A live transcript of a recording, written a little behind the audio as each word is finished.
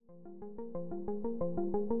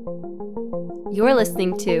You're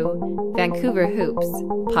listening to Vancouver Hoops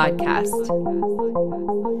Podcast.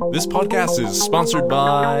 This podcast is sponsored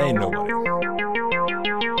by nobody.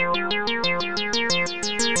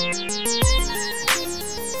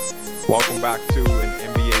 Welcome back to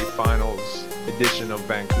an NBA Finals edition of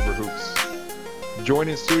Vancouver Hoops. Joined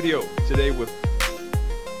in studio today with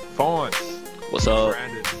Fawns. What's up?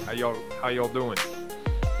 Brandon. How y'all doing?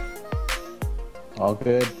 All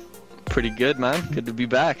good. Pretty good, man. Good to be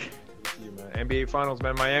back. You, man. NBA Finals,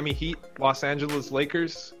 man. Miami Heat, Los Angeles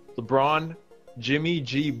Lakers, LeBron, Jimmy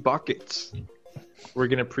G buckets. We're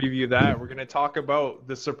going to preview that. We're going to talk about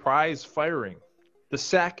the surprise firing, the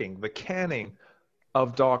sacking, the canning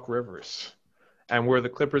of Doc Rivers, and where the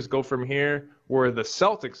Clippers go from here, where the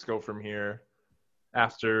Celtics go from here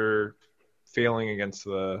after failing against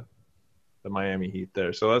the Miami Heat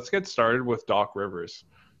there. So let's get started with Doc Rivers.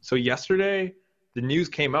 So yesterday, the news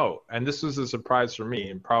came out, and this was a surprise for me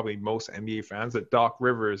and probably most NBA fans, that Doc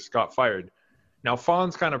Rivers got fired. Now,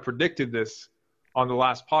 Fonz kind of predicted this on the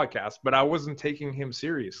last podcast, but I wasn't taking him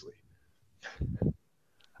seriously.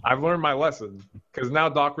 I've learned my lesson because now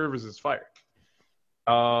Doc Rivers is fired.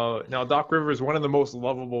 Now, Doc Rivers is one of the most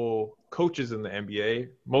lovable coaches in the NBA,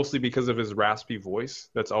 mostly because of his raspy voice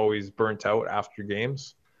that's always burnt out after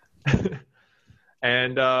games.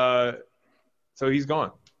 And so he's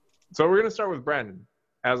gone. So we're going to start with Brandon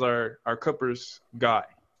as our Clippers guy.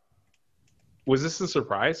 Was this a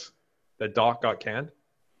surprise that Doc got canned?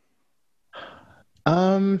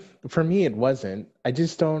 For me, it wasn't. I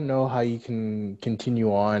just don't know how you can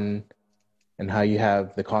continue on and how you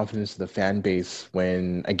have the confidence of the fan base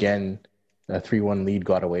when, again, a 3-1 lead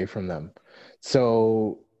got away from them.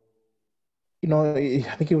 So, I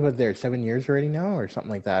think he was there 7 years already now or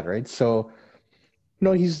something like that, right? So,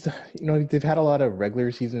 they've had a lot of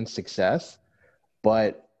regular season success,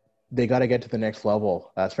 but they got to get to the next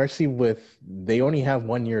level, especially they only have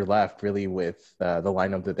 1 year left, really, with the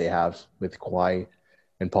lineup that they have with Kawhi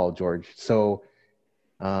and Paul George. So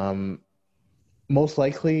most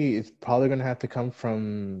likely it's probably going to have to come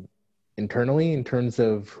from internally in terms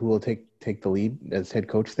of who will take the lead as head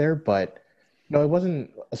coach there. But, it wasn't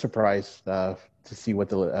a surprise to see what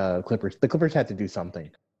the Clippers had to do something.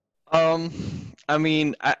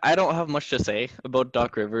 I don't have much to say about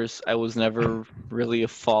Doc Rivers. I was never really a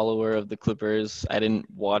follower of the Clippers. I didn't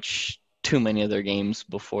watch too many of their games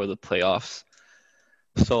before the playoffs.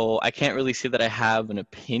 So I can't really say that I have an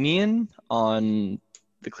opinion on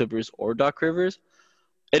the Clippers or Doc Rivers.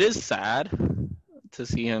 It is sad to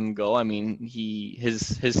see him go. I mean,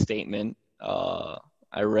 his statement,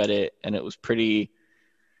 I read it and it was pretty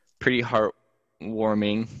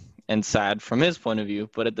heartwarming and sad from his point of view.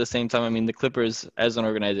 But at the same time, I mean, the Clippers as an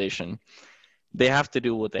organization, they have to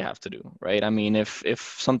do what they have to do, right? I mean,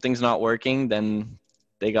 if something's not working, then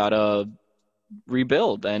they got to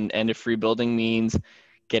rebuild. And if rebuilding means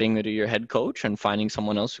getting rid of your head coach and finding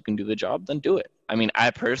someone else who can do the job, then do it. I mean,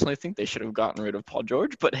 I personally think they should have gotten rid of Paul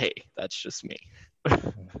George, but hey, that's just me.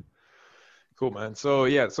 Cool, man. So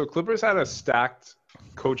Clippers had a stacked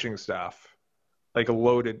coaching staff, like a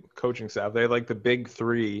loaded coaching staff. They had like the big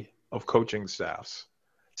three of coaching staffs: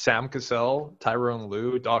 Sam Cassell, Tyronn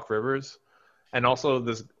Lue, Doc Rivers, and also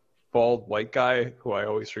this bald white guy who I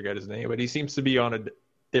always forget his name, but he seems to be on a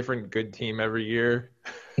different good team every year.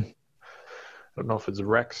 I don't know if it's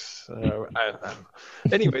Rex. I don't know.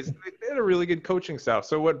 Anyways, they had a really good coaching staff.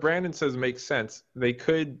 So what Brandon says makes sense. They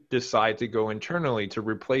could decide to go internally to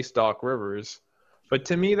replace Doc Rivers, but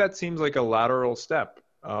to me that seems like a lateral step.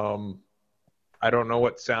 I don't know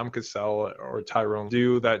what Sam Cassell or Tyronn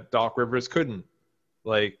do that Doc Rivers couldn't.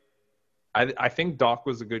 Like, I think Doc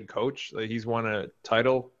was a good coach. Like, he's won a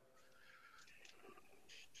title.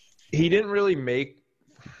 He didn't really make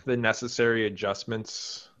the necessary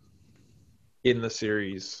adjustments in the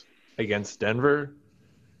series against Denver.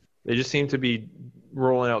 They just seem to be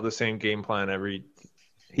rolling out the same game plan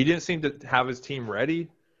he didn't seem to have his team ready.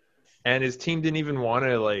 And his team didn't even want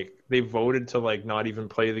to, they voted to, not even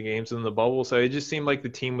play the games in the bubble. So it just seemed like the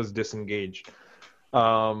team was disengaged.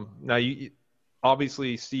 Now,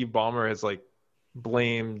 obviously, Steve Ballmer has,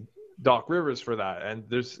 blamed Doc Rivers for that. And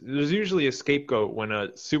there's usually a scapegoat when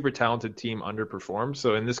a super talented team underperforms.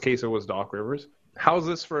 So in this case, it was Doc Rivers. How's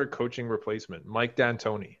this for a coaching replacement? Mike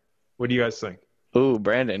D'Antoni. What do you guys think? Ooh,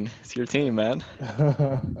 Brandon, it's your team, man.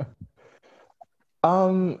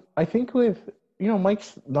 I think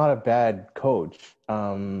Mike's not a bad coach,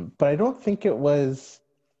 but I don't think it was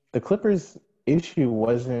the Clippers' issue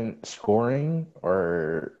wasn't scoring,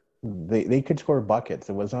 or they could score buckets.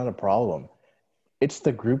 It was not a problem. It's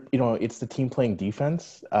the group, it's the team playing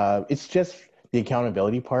defense. It's just the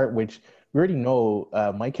accountability part, which we already know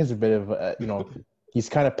Mike has a bit of, he's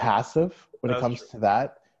kind of passive when it That's comes true. to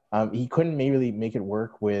that. He couldn't maybe make it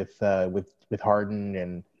work with Harden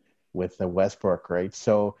and with Westbrook, right?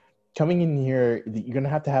 So coming in here, you're going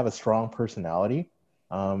to have a strong personality.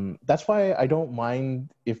 That's why I don't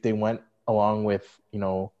mind if they went along with,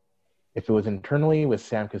 if it was internally with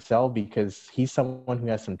Sam Cassell, because he's someone who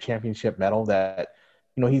has some championship medal that,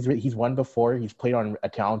 he's won before. He's played on a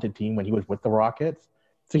talented team when he was with the Rockets.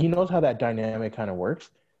 So he knows how that dynamic kind of works.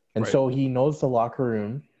 And Right. so he knows the locker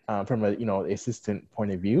room from a, assistant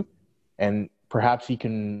point of view. And perhaps he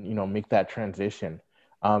can, make that transition.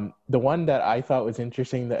 The one that I thought was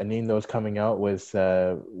interesting, that a name that was coming out was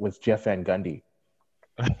Jeff Van Gundy.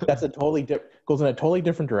 That's goes in a totally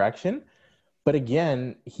different direction. But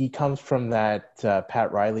again, he comes from that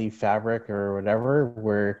Pat Riley fabric or whatever,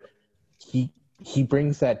 where he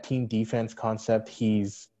brings that team defense concept.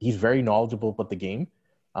 He's very knowledgeable about the game.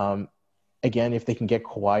 Again, if they can get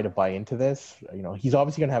Kawhi to buy into this, he's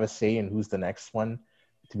obviously going to have a say in who's the next one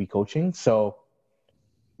to be coaching. So,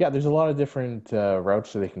 yeah, there's a lot of different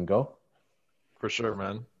routes that they can go. For sure,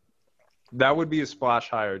 man. That would be a splash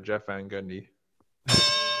hire, Jeff Van Gundy.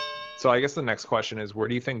 So I guess the next question is, where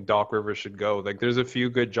do you think Doc Rivers should go? Like, there's a few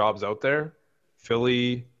good jobs out there.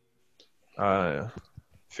 Philly,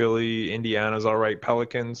 Indiana's all right.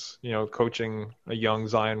 Pelicans, coaching a young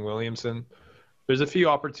Zion Williamson. There's a few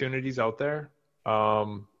opportunities out there.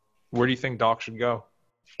 Where do you think Doc should go?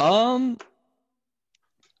 I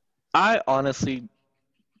honestly,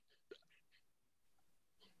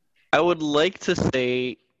 I would like to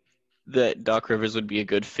say that Doc Rivers would be a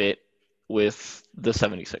good fit with the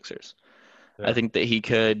 76ers. Yeah. I think that he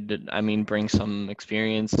could, bring some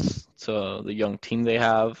experience to the young team they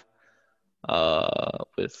have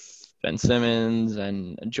with Ben Simmons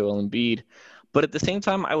and Joel Embiid. But at the same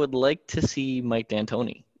time, I would like to see Mike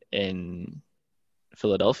D'Antoni in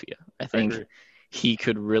Philadelphia. I think agree. he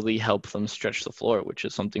could really help them stretch the floor, which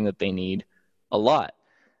is something that they need a lot.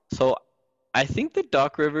 So I think that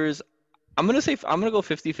Doc Rivers, I'm going to go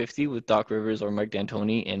 50-50 with Doc Rivers or Mike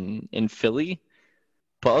D'Antoni in Philly.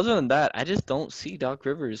 But other than that, I just don't see Doc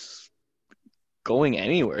Rivers going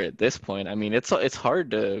anywhere at this point. I mean, it's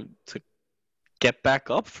hard to get back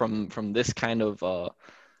up from this kind of a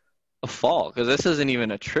fall, because this isn't even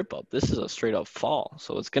a trip up. This is a straight up fall.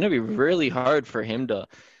 So it's going to be really hard for him to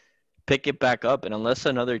pick it back up. And unless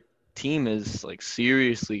another team is like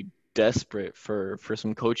seriously desperate for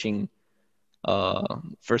some coaching,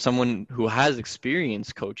 for someone who has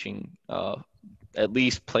experience coaching, at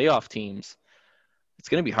least playoff teams, it's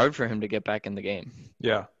going to be hard for him to get back in the game.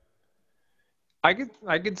 Yeah. I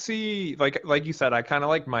could see, like you said, I kind of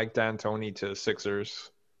like Mike D'Antoni to Sixers.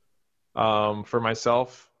 For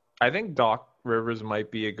myself, I think Doc Rivers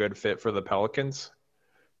might be a good fit for the Pelicans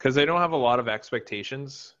because they don't have a lot of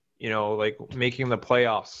expectations. Like making the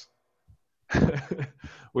playoffs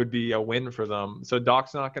would be a win for them. So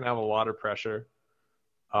Doc's not going to have a lot of pressure.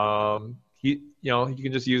 He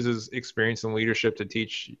can just use his experience and leadership to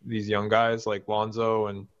teach these young guys like Lonzo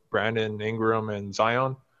and Brandon Ingram and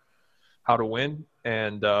Zion how to win.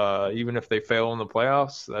 And even if they fail in the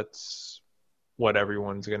playoffs, that's what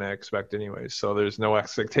everyone's going to expect anyways. So there's no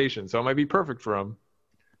expectation. So it might be perfect for him.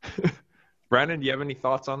 Brandon, do you have any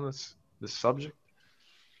thoughts on this subject?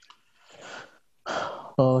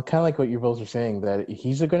 Well, kind of like what you both are saying, that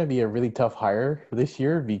he's going to be a really tough hire this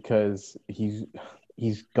year because he's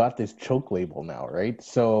got this choke label now, right?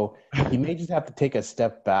 So he may just have to take a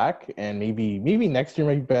step back, and maybe next year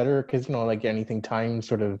might be better because, like anything, time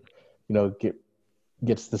sort of,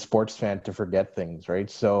 gets the sports fan to forget things, right?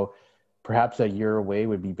 So perhaps a year away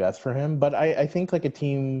would be best for him. But I think like a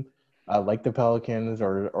team like the Pelicans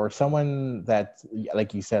or someone that,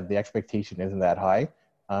 like you said, the expectation isn't that high.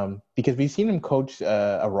 Because we've seen him coach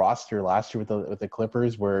a roster last year with the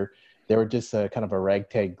Clippers where they were just kind of a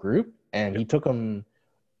ragtag group, and he took them.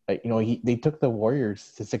 They took the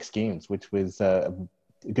Warriors to 6 games, which was a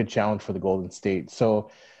good challenge for the Golden State.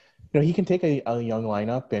 So, he can take a young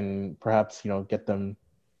lineup and perhaps get them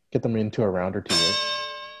into a round or two. Right?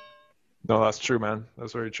 No, that's true, man.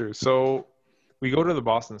 That's very true. So we go to the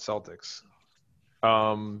Boston Celtics.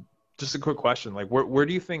 Just a quick question: like, where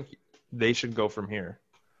do you think they should go from here?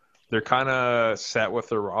 They're kind of set with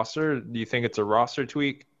their roster. Do you think it's a roster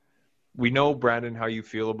tweak? We know, Brandon, how you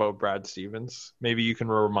feel about Brad Stevens. Maybe you can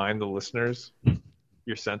remind the listeners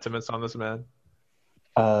your sentiments on this man.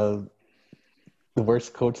 The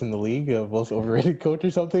worst coach in the league, most overrated coach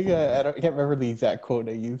or something. I can't remember the exact quote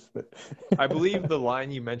I used, but I believe the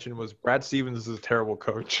line you mentioned was Brad Stevens is a terrible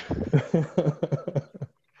coach.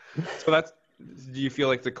 So do you feel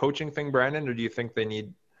like the coaching thing, Brandon, or do you think they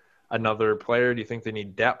need another player? Do you think they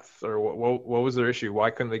need depth, or what was their issue?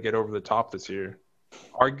 Why couldn't they get over the top this year?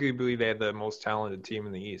 Arguably, they had the most talented team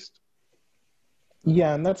in the East.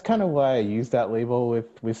 Yeah, and that's kind of why I use that label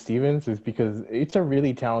with Stevens, is because it's a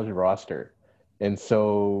really talented roster. And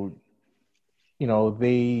so,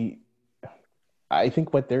 I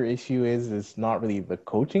think what their issue is not really the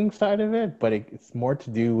coaching side of it, but it's more to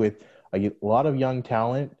do with a lot of young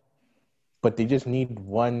talent, but they just need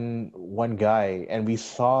one guy. And we've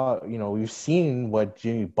seen what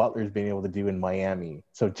Jimmy Butler's been able to do in Miami.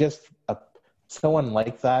 So just someone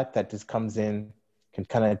like that just comes in, can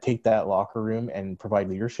kind of take that locker room and provide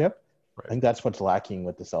leadership. Right. I think that's what's lacking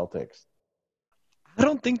with the Celtics. I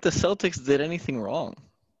don't think the Celtics did anything wrong.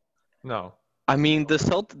 No. I mean,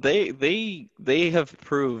 they have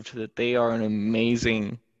proved that they are an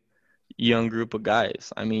amazing young group of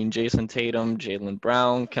guys. I mean, Jason Tatum, Jaylen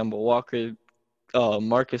Brown, Kemba Walker,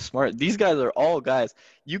 Marcus Smart. These guys are all guys.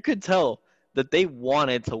 You could tell that they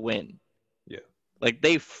wanted to win. Yeah. Like,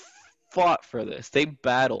 they fought for this. They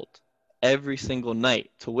battled every single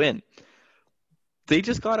night to win. They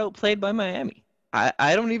just got outplayed by Miami.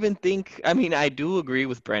 I don't even think – I mean, I do agree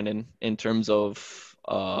with Brandon in terms of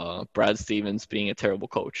Brad Stevens being a terrible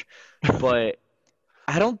coach. But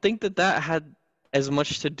I don't think that had as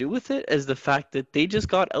much to do with it as the fact that they just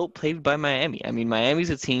got outplayed by Miami. I mean, Miami's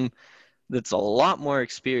a team that's a lot more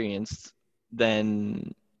experienced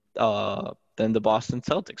than the Boston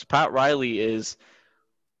Celtics. Pat Riley is –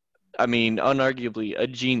 I mean, unarguably a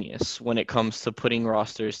genius when it comes to putting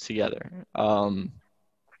rosters together.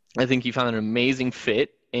 I think he found an amazing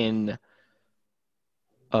fit in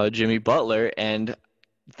Jimmy Butler, and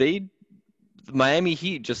the Miami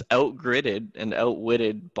Heat just outgritted and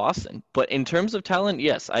outwitted Boston. But in terms of talent,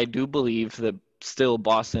 yes, I do believe that still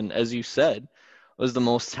Boston, as you said, was the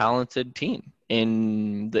most talented team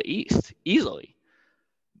in the East, easily.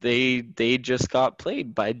 They just got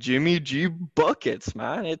played by Jimmy G buckets,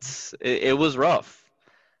 man. It was rough.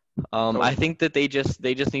 I think that they just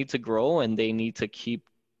need to grow, and they need to keep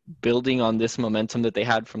building on this momentum that they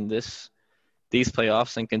had from these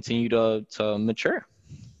playoffs and continue to mature.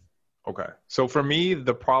 Okay. So for me,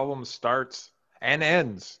 the problem starts and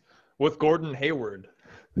ends with Gordon Hayward.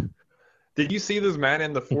 Did you see this man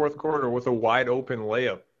in the fourth quarter with a wide open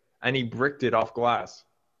layup, and he bricked it off glass?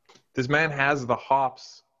 This man has the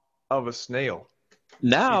hops of a snail.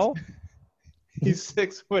 Now he's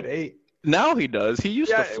 6'8". Now he does. He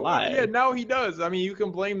used to fly. Yeah, now he does. I mean, you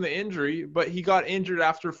can blame the injury, but he got injured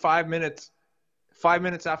after 5 minutes. 5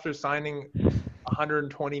 minutes after signing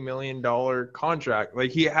 $120 million contract.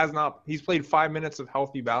 Like, he's played 5 minutes of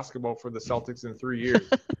healthy basketball for the Celtics in 3 years.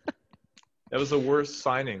 That was the worst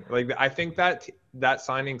signing. Like, I think that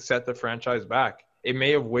signing set the franchise back. It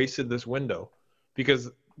may have wasted this window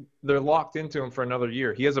because they're locked into him for another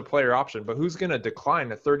year. He has a player option, but who's going to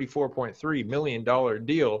decline a $34.3 million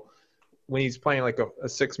deal when he's playing like a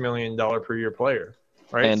 $6 million per year player,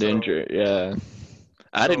 right? And injured, yeah.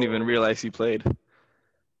 I didn't even realize he played.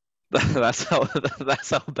 That's how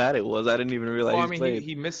bad it was. I didn't even realize he played.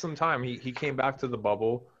 He missed some time. He came back to the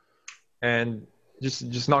bubble, and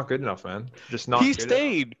just not good enough, man. Just not. He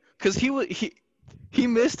stayed because he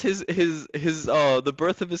missed his the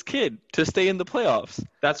birth of his kid to stay in the playoffs.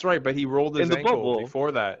 That's right, but he rolled his ankle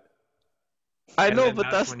before that. I know, but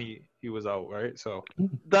that's when he was out, right? So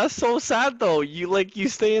that's so sad, though. You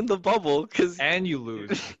stay in the bubble and you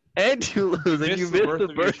lose, and you miss the birth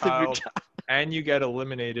of your child, and you get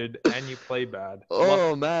eliminated, and you play bad.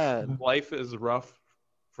 Man, life is rough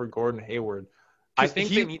for Gordon Hayward. I think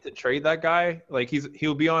they need to trade that guy. Like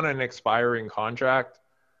he'll be on an expiring contract,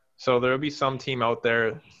 so there'll be some team out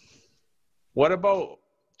there. What about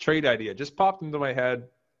trade idea? Just popped into my head.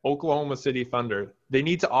 Oklahoma City Thunder. They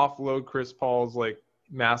need to offload Chris Paul's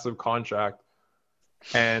massive contract,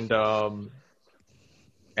 and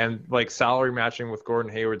salary matching with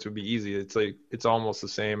Gordon Hayward's would be easy. It's almost the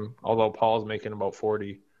same. Although Paul's making about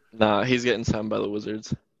 40. Nah, he's getting signed by the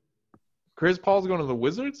Wizards. Chris Paul's going to the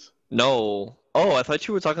Wizards? No. Oh, I thought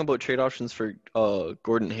you were talking about trade options for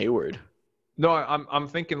Gordon Hayward. No, I'm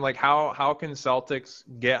thinking how can Celtics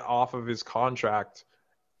get off of his contract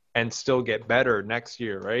and still get better next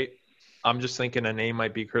year, right? I'm just thinking a name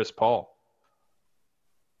might be Chris Paul.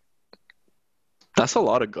 That's a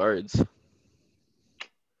lot of guards.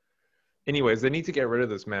 Anyways, they need to get rid of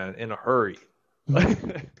this man in a hurry.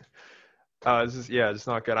 It's just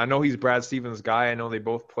not good. I know he's Brad Stevens' guy. I know they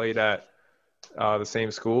both played at the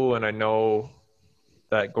same school, and I know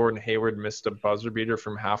that Gordon Hayward missed a buzzer beater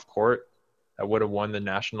from half court that would have won the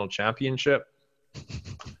national championship.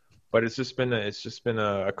 but it's just been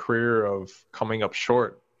a career of coming up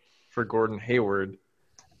short for Gordon Hayward,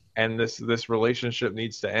 and this relationship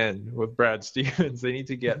needs to end with Brad Stevens. They need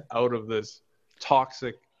to get out of this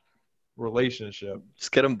toxic relationship.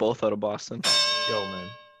 Just get them both out of Boston. Yo,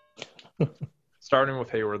 man. Starting with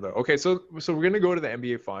Hayward, though. Okay, so we're gonna go to the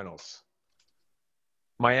NBA Finals.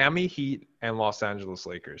 Miami Heat and Los Angeles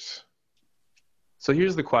Lakers. So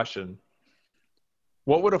here's the question.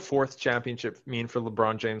 What would a fourth championship mean for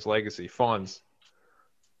LeBron James' legacy? Fonz.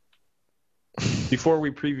 Before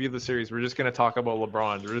we preview the series, we're just going to talk about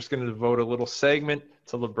LeBron. We're just going to devote a little segment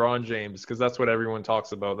to LeBron James because that's what everyone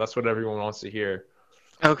talks about. That's what everyone wants to hear.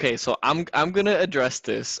 Okay, so I'm going to address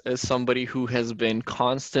this as somebody who has been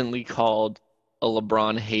constantly called a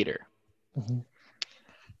LeBron hater. Mm-hmm.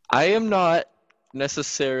 I am not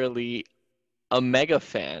necessarily a mega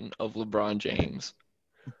fan of LeBron James,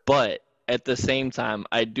 but at the same time,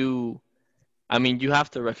 you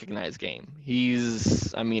have to recognize game.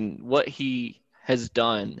 What he has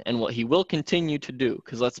done and what he will continue to do,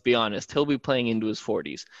 because let's be honest, he'll be playing into his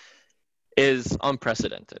 40s, is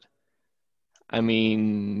unprecedented.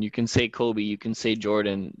 You can say Kobe, you can say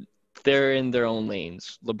Jordan. They're in their own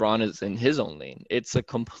lanes. LeBron is in his own lane. It's a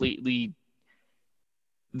completely...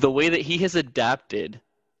 The way that he has adapted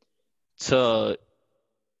to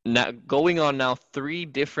going on now 3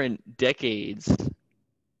 different decades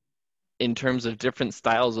in terms of different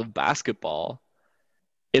styles of basketball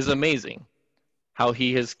is amazing. How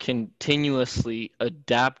he has continuously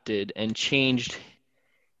adapted and changed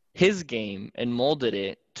his game and molded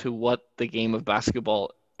it to what the game of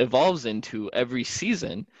basketball evolves into every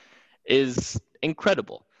season is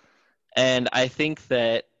incredible. And I think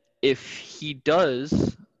that if he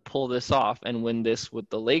does pull this off and win this with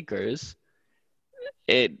the Lakers,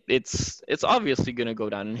 it's obviously going to go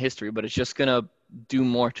down in history, but it's just going to do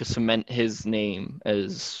more to cement his name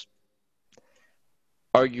as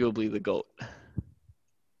arguably the GOAT.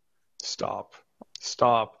 Stop.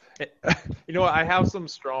 You know what? I have some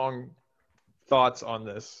strong thoughts on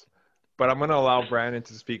this, but I'm going to allow Brandon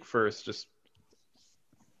to speak first. Just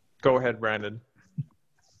go ahead, Brandon.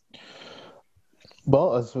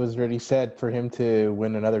 Well, as was already said, for him to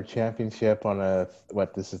win another championship on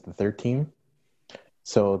this is the third team.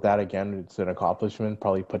 So that, again, it's an accomplishment.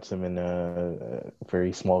 Probably puts him in a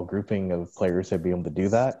very small grouping of players that be able to do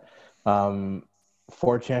that.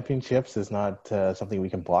 4 championships is not something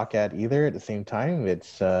we can block at either. At the same time,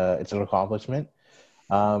 it's an accomplishment.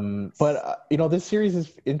 But this series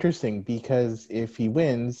is interesting because if he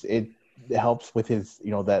wins, it helps with his,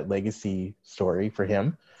 that legacy story for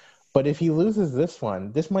him. But if he loses this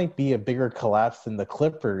one, this might be a bigger collapse than the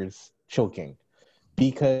Clippers choking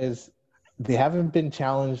because they haven't been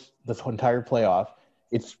challenged this entire playoff.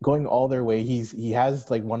 It's going all their way. He has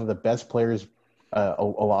like one of the best players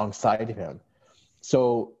alongside him.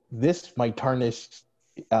 So this might tarnish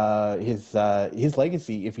his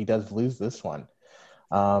legacy if he does lose this one.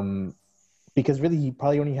 Because really he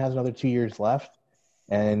probably only has another 2 years left.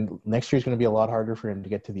 And next year is going to be a lot harder for him to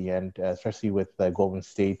get to the end, especially with Golden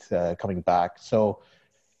State coming back. So,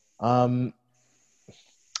 in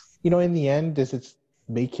the end, does it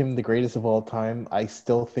make him the greatest of all time? I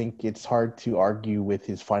still think it's hard to argue with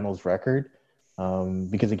his finals record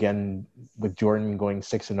because, again, with Jordan going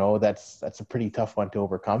 6-0, that's a pretty tough one to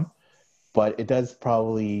overcome. But it does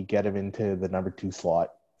probably get him into the number 2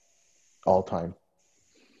 slot all time.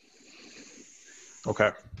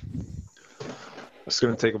 Okay. Just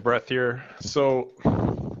going to take a breath here. So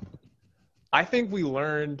I think we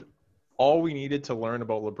learned all we needed to learn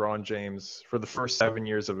about LeBron James for the first 7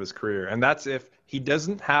 years of his career. And that's if he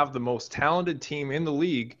doesn't have the most talented team in the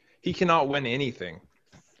league, he cannot win anything.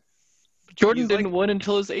 Jordan didn't win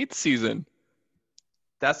until his 8th season.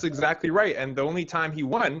 That's exactly right. And the only time he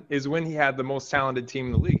won is when he had the most talented team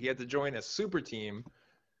in the league. He had to join a super team.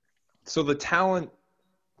 So the talent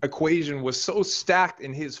equation was so stacked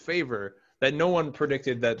in his favor that no one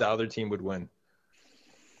predicted that the other team would win.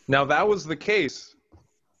 Now, that was the case,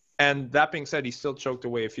 and that being said, he still choked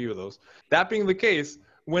away a few of those. That being the case,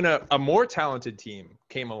 when a more talented team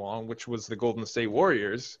came along, which was the Golden State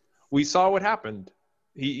Warriors, we saw what happened.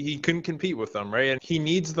 He couldn't compete with them, right? And he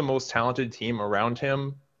needs the most talented team around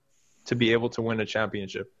him to be able to win a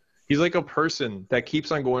championship. He's like a person that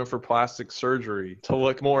keeps on going for plastic surgery to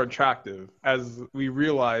look more attractive as we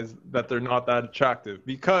realize that they're not that attractive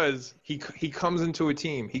because he comes into a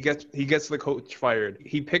team. He gets the coach fired.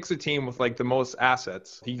 He picks a team with like the most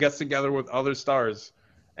assets. He gets together with other stars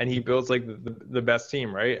and he builds like the best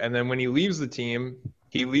team, right? And then when he leaves the team,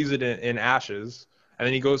 he leaves it in ashes. And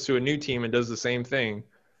then he goes to a new team and does the same thing.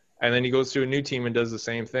 And then he goes to a new team and does the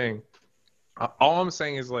same thing. All I'm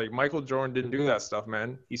saying is, like, Michael Jordan didn't do that stuff,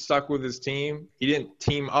 man. He stuck with his team. He didn't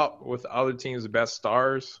team up with other teams' best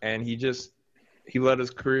stars, and he let his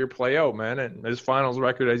career play out, man. And his finals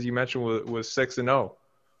record, as you mentioned, was 6-0.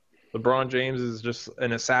 LeBron James is just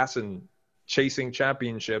an assassin chasing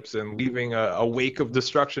championships and leaving a wake of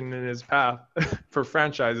destruction in his path for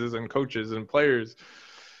franchises and coaches and players'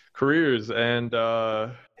 careers. And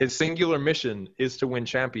his singular mission is to win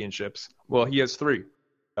championships. Well, he has 3.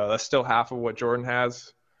 That's still half of what Jordan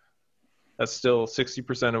has. That's still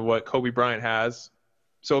 60% of what Kobe Bryant has.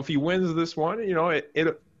 So if he wins this one, you know,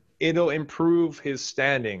 it'll improve his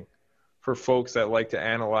standing for folks that like to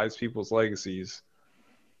analyze people's legacies.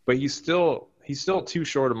 But he's still too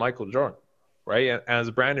short of Michael Jordan, right? And as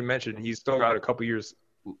Brandon mentioned, he's still got a couple years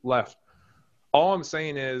left. All I'm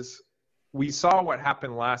saying is, we saw what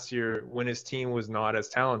happened last year when his team was not as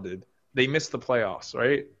talented. They missed the playoffs,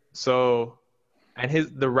 right? So, and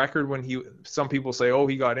the record when some people say, oh,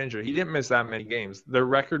 he got injured. He didn't miss that many games. The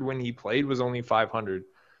record when he played was only 500.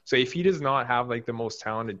 So if he does not have like the most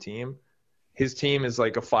talented team, his team is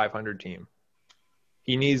like a 500 team.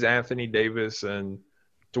 He needs Anthony Davis and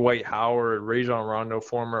Dwight Howard, Rajon Rondo,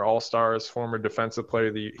 former All-Stars, former Defensive Player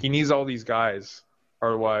of the Year. He needs all these guys.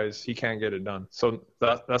 Otherwise, he can't get it done. So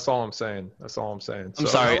that's all I'm saying. That's all I'm saying. I'm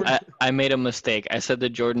sorry. I made a mistake. I said that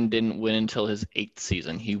Jordan didn't win until his 8th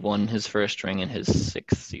season. He won his first ring in his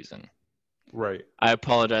 6th season. Right. I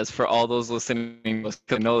apologize for all those listening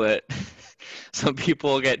to know that some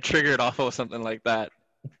people get triggered off of something like that.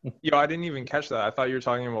 Yo, I didn't even catch that. I thought you were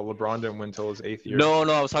talking about LeBron didn't win until his 8th year. No,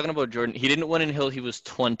 I was talking about Jordan. He didn't win until he was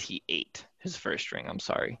 28, his first ring. I'm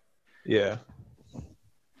sorry. Yeah.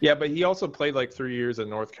 Yeah, but he also played like 3 years at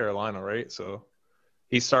North Carolina, right? So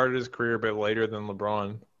he started his career a bit later than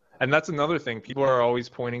LeBron. And that's another thing. People are always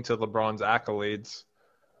pointing to LeBron's accolades.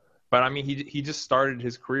 But, I mean, he just started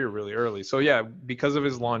his career really early. So, yeah, because of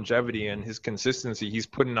his longevity and his consistency, he's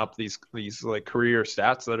putting up these like career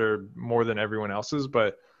stats that are more than everyone else's.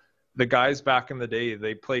 But the guys back in the day,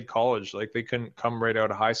 they played college. Like, they couldn't come right out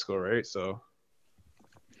of high school, right? So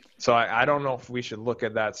I don't know if we should look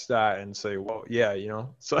at that stat and say, well, yeah, you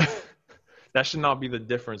know. So that should not be the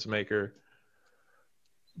difference maker.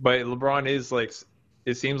 But LeBron is like,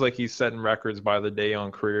 it seems like he's setting records by the day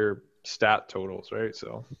on career stat totals, right?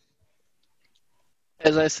 So.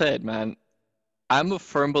 As I said, man, I'm a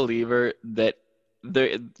firm believer that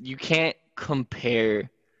you can't compare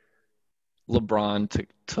LeBron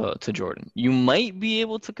to Jordan. You might be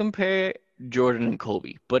able to compare Jordan and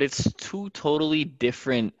Kobe, but it's 2 totally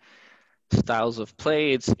different styles of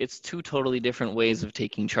play. It's 2 totally different ways of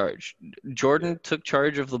taking charge. Jordan took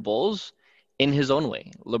charge of the Bulls in his own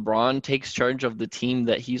way. LeBron takes charge of the team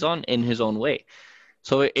that he's on in his own way.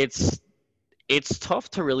 So it's tough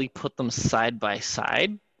to really put them side by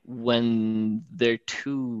side when they're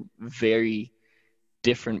 2 very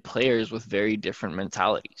different players with very different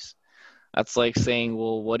mentalities. That's like saying,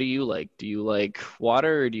 well, what do you like? Do you like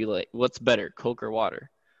water or do you like, what's better, Coke or water?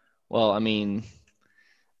 Well, I mean,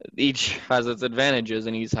 each has its advantages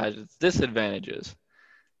and each has its disadvantages.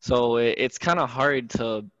 So it's kind of hard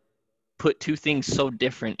to put 2 things so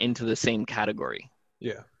different into the same category.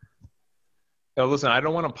 Yeah. Now, listen, I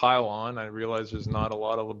don't want to pile on. I realize there's not a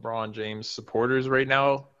lot of LeBron James supporters right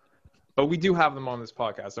now, but we do have them on this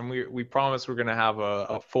podcast, and we promise we're going to have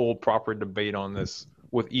a full, proper debate on this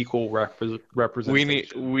with equal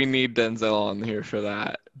representation. We need Denzel on here for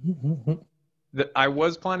that. I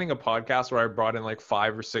was planning a podcast where I brought in like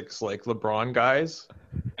 5 or 6 like LeBron guys,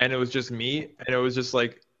 and it was just me, and it was just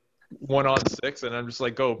like 1-on-6, and I'm just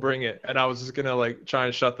like, go, bring it. And I was just gonna like try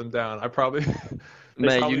and shut them down. I probably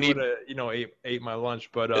you need ate my lunch,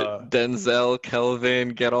 but Denzel, Kelvin,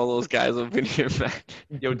 get all those guys up in here, man.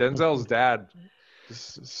 Yo, Denzel's dad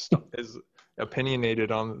is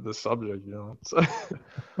opinionated on the subject, you know. So,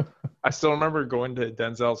 I still remember going to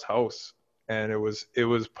Denzel's house, and it was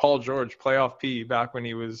Paul George, playoff P, back when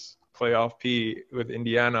he was playoff P with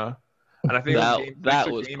Indiana, and I think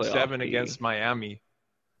it was game 7 P against Miami.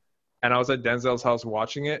 And I was at Denzel's house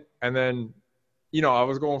watching it, and then, you know, I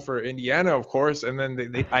was going for Indiana, of course, and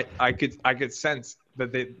then I could sense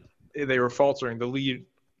that they were faltering. The lead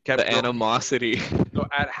kept growing. Animosity. So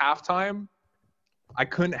at halftime, I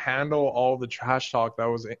couldn't handle all the trash talk that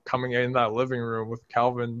was coming in that living room with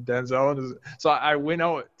Calvin, Denzel, so I went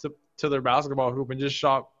out to their basketball hoop and just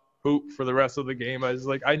shot hoop for the rest of the game. I was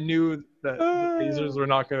like, I knew that the Pacers were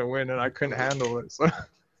not going to win, and I couldn't handle it. So.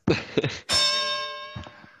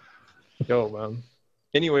 Yo, man.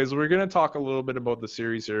 Anyways, we're going to talk a little bit about the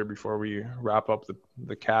series here before we wrap up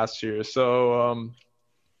the cast here. So,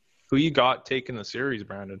 who you got taking the series,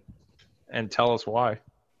 Brandon? And tell us why.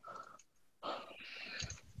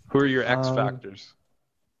 Who are your X Um, factors?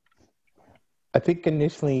 I think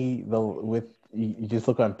initially, with you just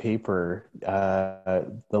look on paper,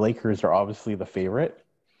 the Lakers are obviously the favorite.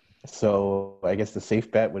 So I guess the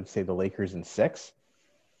safe bet would say the Lakers in six.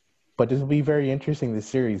 But this will be very interesting, this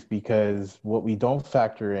series, because what we don't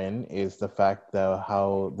factor in is the fact that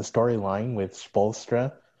how the storyline with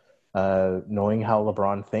Spoelstra, knowing how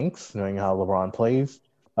LeBron thinks, knowing how LeBron plays.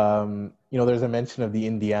 There's a mention of the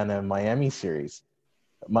Indiana Miami series.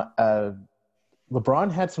 My,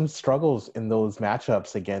 LeBron had some struggles in those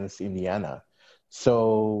matchups against Indiana.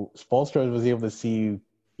 So Spoelstra was able to see,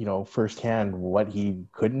 firsthand what he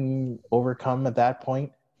couldn't overcome at that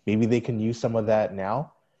point. Maybe they can use some of that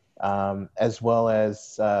now, as well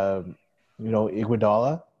as,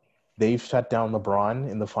 Iguodala. They've shut down LeBron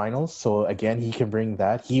in the finals. So again, he can bring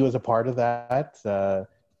that. He was a part of that,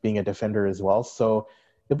 being a defender as well. So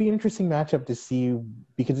it'll be an interesting matchup to see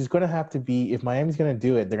because it's going to have to be, if Miami's going to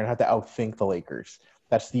do it, they're going to have to outthink the Lakers.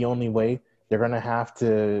 That's the only way. They're going to have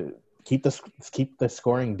to keep the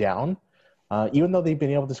scoring down. Even though they've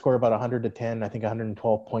been able to score about 110, I think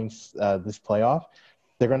 112 points this playoff,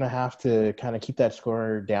 they're going to have to kind of keep that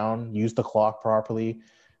score down, use the clock properly.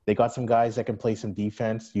 They got some guys that can play some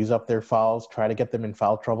defense, use up their fouls, try to get them in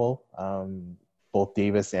foul trouble, both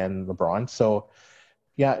Davis and LeBron. So,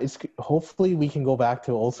 yeah, it's hopefully we can go back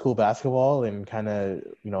to old school basketball and kind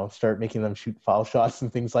of, start making them shoot foul shots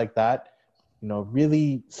and things like that.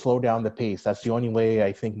 Really slow down the pace. That's the only way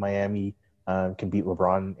I think Miami can beat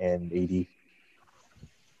LeBron and AD.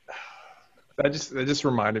 That just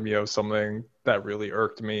reminded me of something that really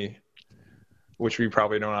irked me, which we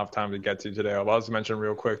probably don't have time to get to today. I'll just mention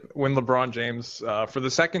real quick. When LeBron James, for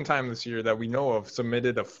the second time this year that we know of,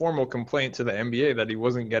 submitted a formal complaint to the NBA that he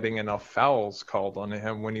wasn't getting enough fouls called on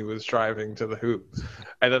him when he was driving to the hoop.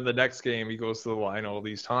 And then the next game, he goes to the line all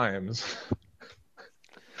these times.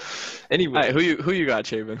 Anyway. All right, who you got,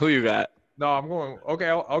 Chabin? Who you got? No, I'm going. Okay,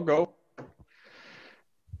 I'll go.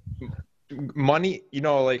 Money,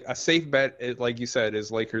 like a safe bet, like you said,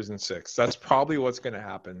 is Lakers in six. That's probably what's going to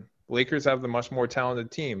happen. Lakers have the much more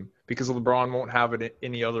talented team because LeBron won't have it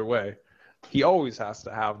any other way. He always has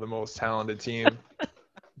to have the most talented team.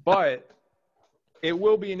 But it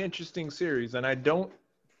will be an interesting series, and I don't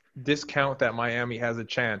discount that Miami has a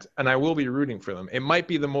chance, and I will be rooting for them. It might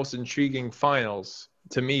be the most intriguing finals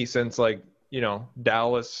to me since,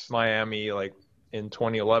 Dallas, Miami, in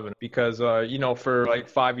 2011 because, for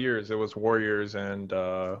 5 years it was Warriors and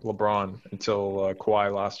LeBron until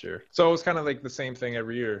Kawhi last year. So it was kind of like the same thing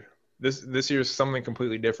every year. This year's something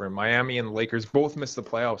completely different. Miami and the Lakers both missed the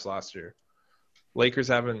playoffs last year. Lakers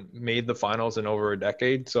haven't made the finals in over a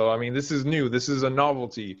decade. So, this is new. This is a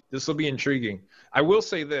novelty. This will be intriguing. I will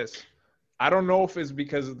say this. I don't know if it's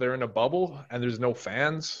because they're in a bubble and there's no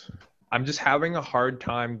fans. I'm just having a hard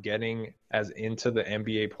time getting as into the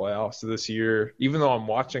NBA playoffs this year, even though I'm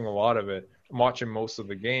watching a lot of it. I'm watching most of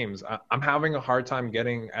the games. I'm having a hard time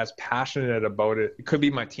getting as passionate about it. It could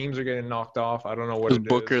be my teams are getting knocked off. I don't know what it is.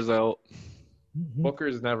 Booker's out.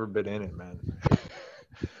 Booker's never been in it, man.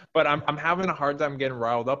 But I'm having a hard time getting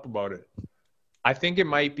riled up about it. I think it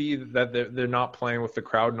might be that they're not playing with the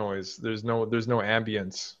crowd noise. There's no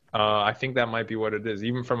ambience. I think that might be what it is,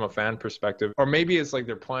 even from a fan perspective. Or maybe it's like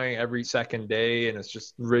they're playing every second day and it's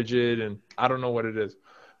just rigid, and I don't know what it is.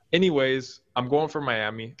 Anyways, I'm going for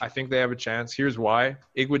Miami. I think they have a chance. Here's why.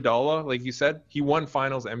 Iguodala, like you said, he won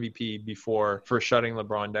Finals MVP before for shutting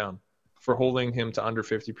LeBron down, for holding him to under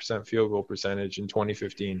 50% field goal percentage in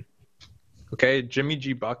 2015. Okay, Jimmy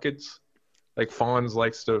G buckets, like Fonz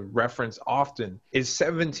likes to reference often, is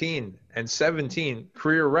 17 and 17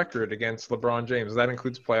 career record against LeBron James. That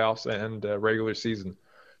includes playoffs and regular season.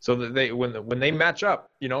 So that when they match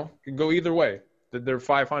up, it can go either way. They're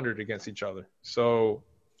 500 against each other. So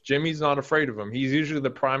Jimmy's not afraid of him. He's usually the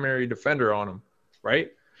primary defender on him,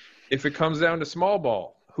 right? If it comes down to small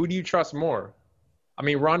ball, who do you trust more?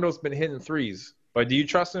 Rondo's been hitting threes. But do you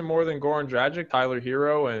trust him more than Goran Dragic, Tyler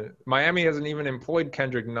Hero? And Miami hasn't even employed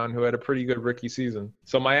Kendrick Nunn, who had a pretty good rookie season.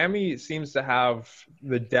 So Miami seems to have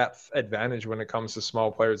the depth advantage when it comes to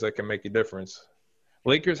small players that can make a difference.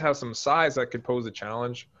 Lakers have some size that could pose a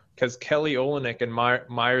challenge because Kelly Olynyk and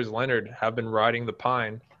Myers Leonard have been riding the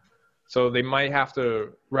pine. So they might have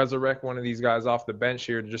to resurrect one of these guys off the bench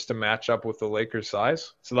here just to match up with the Lakers'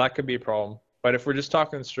 size. So that could be a problem. But if we're just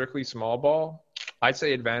talking strictly small ball, I'd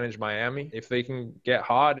say advantage Miami if they can get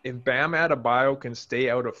hot. If Bam Adebayo can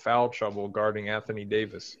stay out of foul trouble guarding Anthony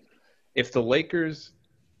Davis. If the Lakers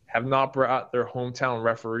have not brought their hometown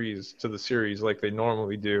referees to the series like they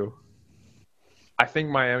normally do, I think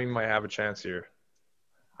Miami might have a chance here.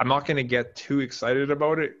 I'm not going to get too excited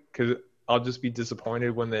about it because I'll just be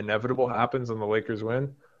disappointed when the inevitable happens and the Lakers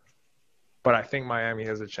win. But I think Miami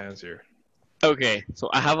has a chance here. Okay, so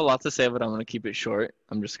I have a lot to say, but I'm gonna keep it short.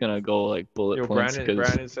 I'm just gonna go like bullet points.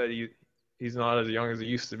 Brandon said he's not as young as he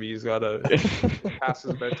used to be. He's got to pass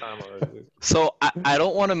his bedtime already. So I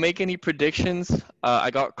don't want to make any predictions. I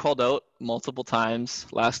got called out multiple times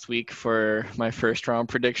last week for my first round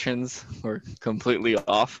predictions. We're completely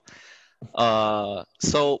off.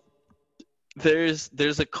 So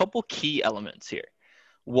there's a couple key elements here.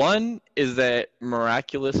 One is that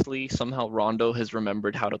miraculously somehow Rondo has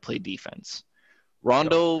remembered how to play defense.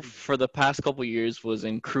 Rondo for the past couple years was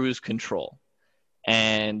in cruise control,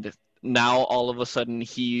 and now all of a sudden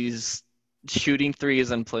he's shooting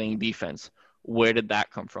threes and playing defense. Where did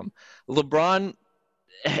that come from? LeBron,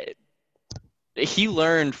 he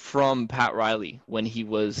learned from Pat Riley when he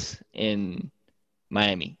was in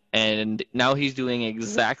Miami, and now he's doing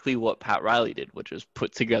exactly what Pat Riley did, which was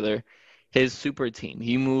put together his super team.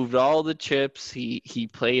 He moved all the chips. He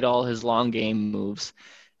played all his long game moves,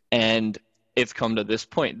 and it's come to this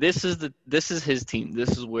point. This is his team.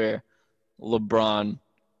 This is where LeBron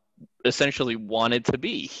essentially wanted to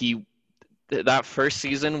be. That first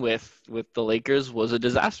season with the Lakers was a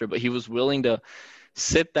disaster, but he was willing to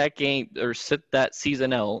sit that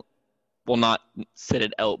season out. Well, not sit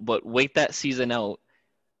it out, but wait that season out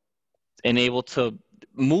and able to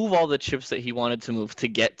move all the chips that he wanted to move to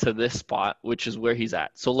get to this spot, which is where he's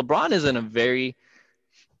at. So LeBron is in a very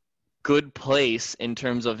good place in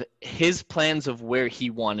terms of his plans of where he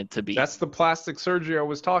wanted to be. That's the plastic surgery I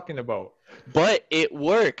was talking about. But it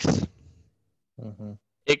works. Mm-hmm.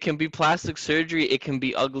 It can be plastic surgery. It can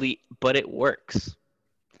be ugly, but it works.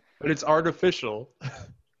 But it's artificial.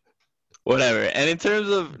 Whatever. And in terms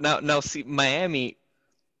of now see Miami,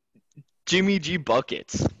 Jimmy G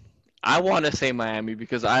buckets. I want to say Miami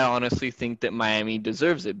because I honestly think that Miami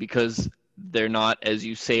deserves it because they're not, as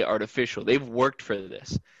you say, artificial. They've worked for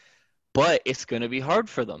this. But it's going to be hard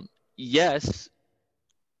for them. Yes,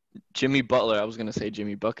 Jimmy Butler. I was going to say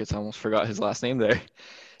Jimmy Buckets. I almost forgot his last name there.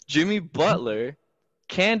 Jimmy Butler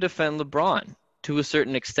can defend LeBron to a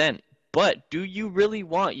certain extent. But do you really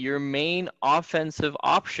want your main offensive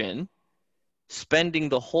option spending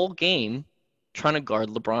the whole game trying to guard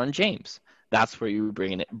LeBron James? That's where you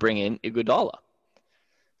bring in Iguodala.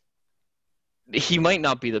 He might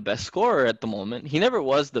not be the best scorer at the moment. He never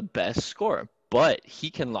was the best scorer, but he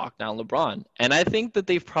can lock down LeBron. And I think that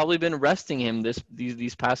they've probably been resting him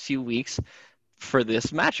these past few weeks for this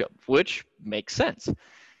matchup, which makes sense.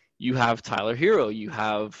 You have Tyler Hero, you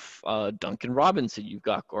have Duncan Robinson, you've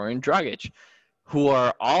got Goran Dragic, who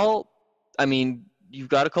are all, you've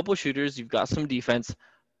got a couple shooters, you've got some defense,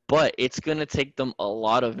 but it's going to take them a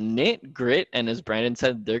lot of grit, and as Brandon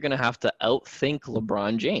said, they're going to have to outthink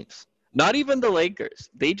LeBron James. Not even the Lakers.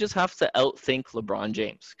 They just have to outthink LeBron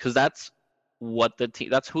James because that's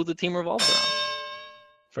who the team revolves around.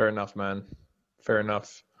 Fair enough, man. Fair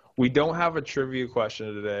enough. We don't have a trivia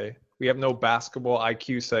question today. We have no basketball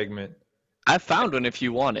IQ segment. I found one if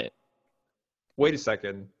you want it. Wait a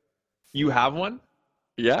second. You have one?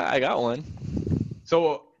 Yeah, I got one.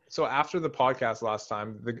 So after the podcast last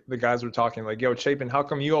time, the guys were talking like, yo, Chapin, how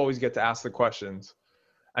come you always get to ask the questions?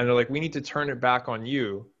 And they're like, we need to turn it back on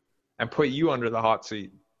you and put you under the hot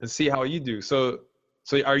seat and see how you do. So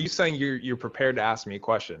are you saying you're prepared to ask me a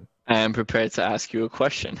question? I am prepared to ask you a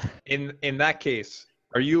question. In that case,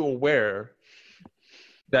 are you aware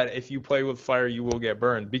that if you play with fire, you will get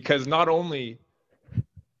burned? Because not only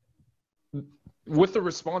with the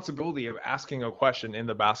responsibility of asking a question in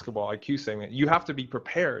the basketball IQ segment, you have to be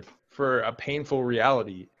prepared for a painful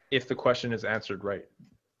reality if the question is answered right.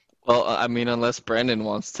 Well, unless Brandon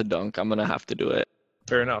wants to dunk, I'm going to have to do it.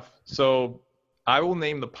 Fair enough. So I will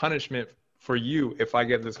name the punishment for you if I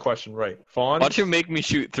get this question right. Fawn? Watch you make me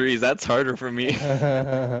shoot threes. That's harder for me.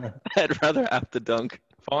 I'd rather have to dunk.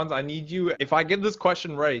 Fonz, I need you. If I get this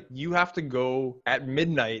question right, you have to go at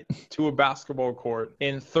midnight to a basketball court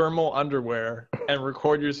in thermal underwear and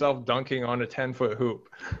record yourself dunking on a 10-foot hoop.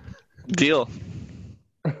 Deal.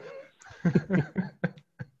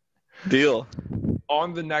 Deal.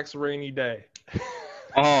 On the next rainy day.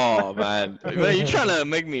 Oh man, you're trying to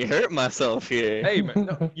make me hurt myself here. Hey man,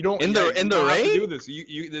 no, you don't. In the rain? Have to do this.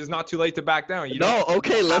 It's not too late to back down.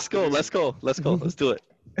 Okay, let's go. Let's do it.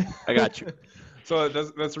 I got you. So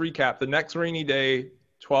let's recap. The next rainy day,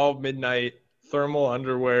 12 midnight, thermal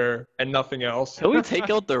underwear, and nothing else. Can we take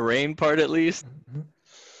out the rain part at least?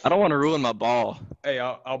 I don't want to ruin my ball. Hey,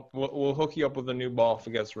 we'll hook you up with a new ball if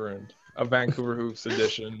it gets ruined. A Vancouver Hoops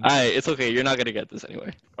edition. All right, it's okay. You're not gonna get this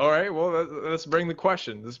anyway. All right. Well, let's bring the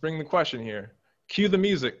question. Let's bring the question here. Cue the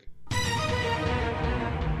music.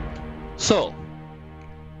 So,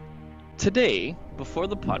 today, before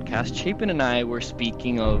the podcast, Chapin and I were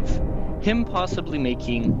speaking of him possibly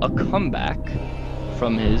making a comeback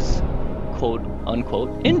from his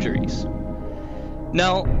quote-unquote injuries.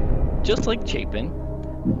 Now, just like Chapin,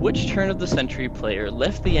 which turn-of-the-century player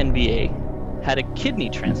left the NBA, had a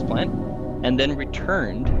kidney transplant, and then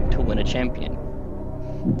returned to win a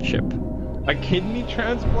championship? A kidney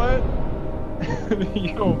transplant?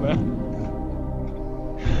 Yo, man.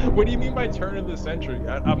 What do you mean by turn of the century?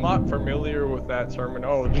 I'm not familiar with that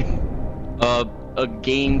terminology. A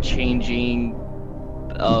game-changing,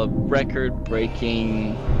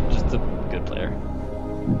 record-breaking, just a good player.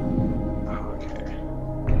 Okay.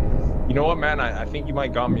 You know what, man? I think you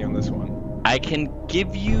might got me on this one. I can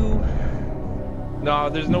give you... No,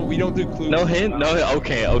 we don't do clues. No hint? No,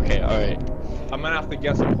 okay, alright. I'm gonna have to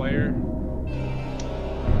guess a player.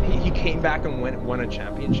 He came back and won a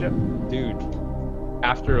championship? Dude.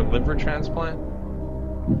 After a liver transplant?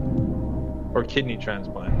 Or kidney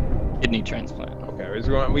transplant? Kidney transplant. Okay,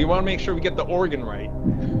 we want to make sure we get the organ right.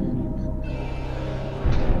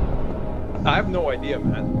 I have no idea,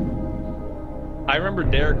 man. I remember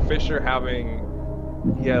Derek Fisher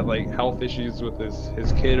he had like health issues with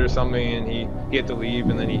his kid or something, and he had to leave,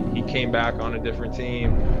 and then he came back on a different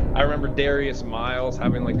team. I remember Darius Miles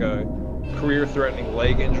having like a career-threatening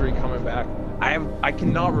leg injury coming back. I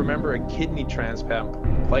cannot remember a kidney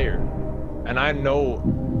transplant player, and I know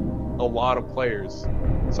a lot of players,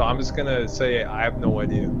 so I'm just gonna say I have no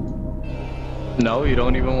idea. No, you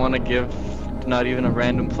don't even want to give not even a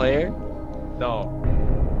random player? No.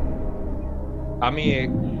 I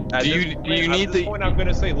mean, at Do you need this point, I'm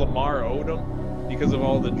gonna say Lamar Odom because of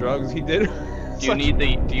all the drugs he did. Do you need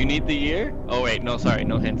the year? Oh wait, no, sorry,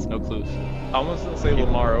 no hints, no clues. I'm almost gonna say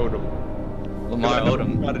Lamar Odom. Lamar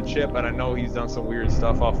Odom. He's got a chip, and I know he's done some weird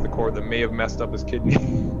stuff off the court that may have messed up his kidney.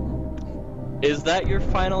 Is that your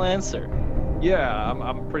final answer? Yeah,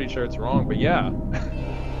 I'm pretty sure it's wrong, but yeah.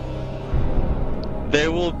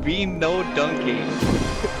 There will be no dunking.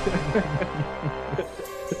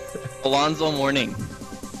 Alonzo Mourning.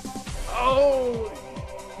 Oh,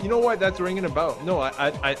 you know what? That's ringing a bell. No,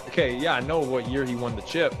 okay, yeah, I know what year he won the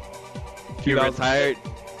chip.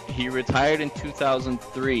 He retired in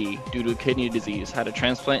 2003 due to kidney disease, had a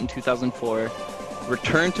transplant in 2004,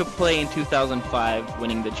 returned to play in 2005,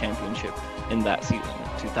 winning the championship in that season,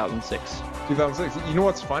 2006. 2006. You know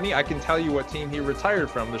what's funny? I can tell you what team he retired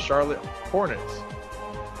from, the Charlotte Hornets.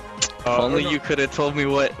 If only you could have told me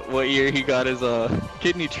what year he got his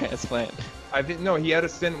kidney transplant. I think no, he had a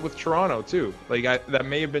stint with Toronto too. Like that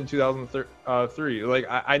may have been 2003. Like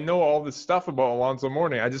I know all this stuff about Alonzo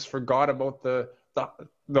Mourning. I just forgot about the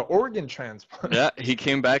organ transplant. Yeah, he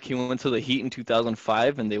came back. He went to the Heat in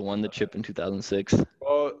 2005, and they won the chip in 2006.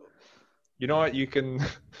 Well, you know what? You can.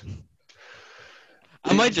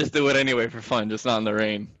 I might just do it anyway for fun, just not in the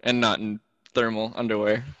rain and not in thermal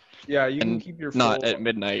underwear. Yeah, you can keep your not at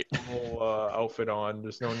midnight. Full outfit on.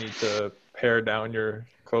 There's no need to pare down your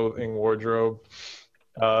clothing wardrobe.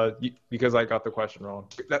 Because I got the question wrong.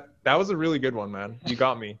 That was a really good one, man. You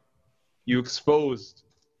got me. You exposed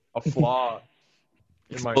a flaw.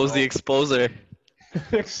 Expose the exposer.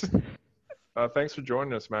 Thanks for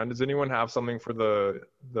joining us, man. Does anyone have something for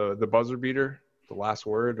the buzzer beater, the last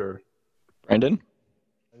word, or Brandon?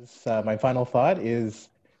 My final thought is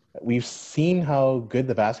we've seen how good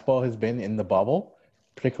the basketball has been in the bubble,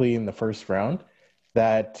 particularly in the first round.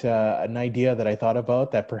 That an idea that I thought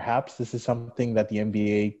about, that perhaps this is something that the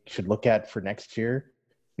NBA should look at for next year,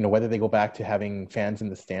 you know, whether they go back to having fans in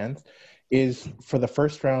the stands, is for the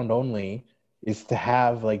first round only, is to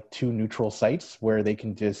have like 2 neutral sites where they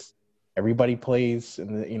can just, everybody plays,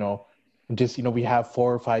 and we have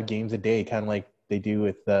 4 or 5 games a day, kind of like they do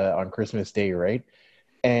with on Christmas Day, right?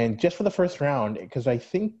 And just for the first round, because I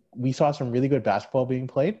think we saw some really good basketball being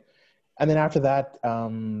played. And then after that,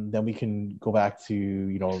 then we can go back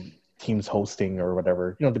to, teams hosting or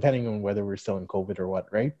whatever, depending on whether we're still in COVID or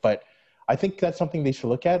what, right? But I think that's something they should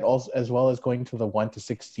look at, also, as well as going to the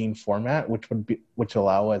 1-16 format, which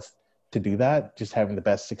allow us to do that, just having the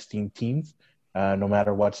best 16 teams, no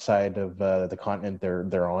matter what side of the continent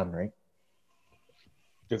they're on, right?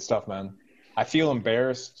 Good stuff, man. I feel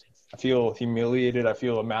embarrassed. I feel humiliated. I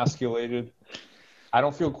feel emasculated. I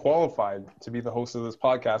don't feel qualified to be the host of this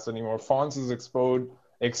podcast anymore. Fonz has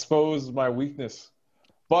exposed my weakness.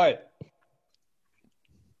 But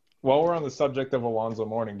while we're on the subject of Alonzo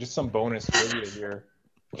Mourning, just some bonus trivia here.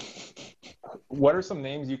 What are some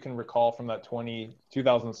names you can recall from that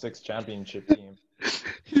 2006 championship team?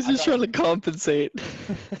 He's just trying to compensate.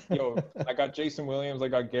 I got Jason Williams. I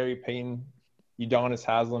got Gary Payton, Udonis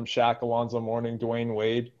Haslem, Shaq, Alonzo Mourning, Dwayne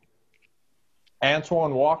Wade.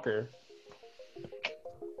 Antoine Walker,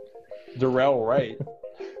 Darrell Wright.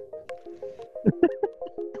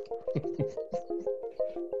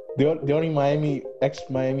 The only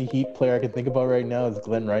ex-Miami Heat player I can think about right now is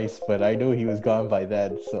Glenn Rice, but I know he was gone by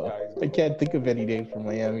then, so I can't think of any names from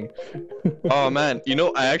Miami. Oh man,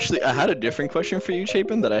 I had a different question for you,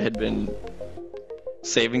 Chapin, that I had been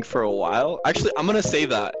saving for a while. Actually, I'm gonna say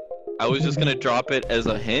that. I was just gonna drop it as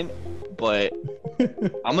a hint, but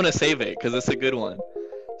I'm gonna save it because it's a good one.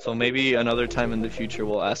 So maybe another time in the future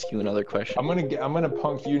we'll ask you another question. I'm gonna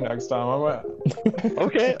punk you next time.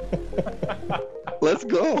 Okay. Let's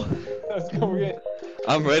go. Let's go.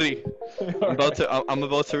 I'm ready. I'm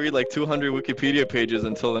about to read like 200 Wikipedia pages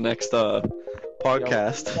until the next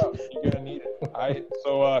podcast. You're gonna need it. Alright.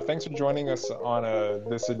 So thanks for joining us on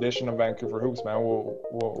this edition of Vancouver Hoops, man.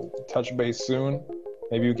 We'll touch base soon.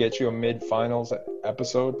 Maybe we'll get you a mid-finals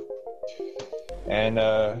episode and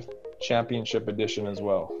championship edition as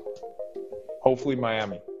well. Hopefully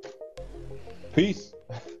Miami. Peace.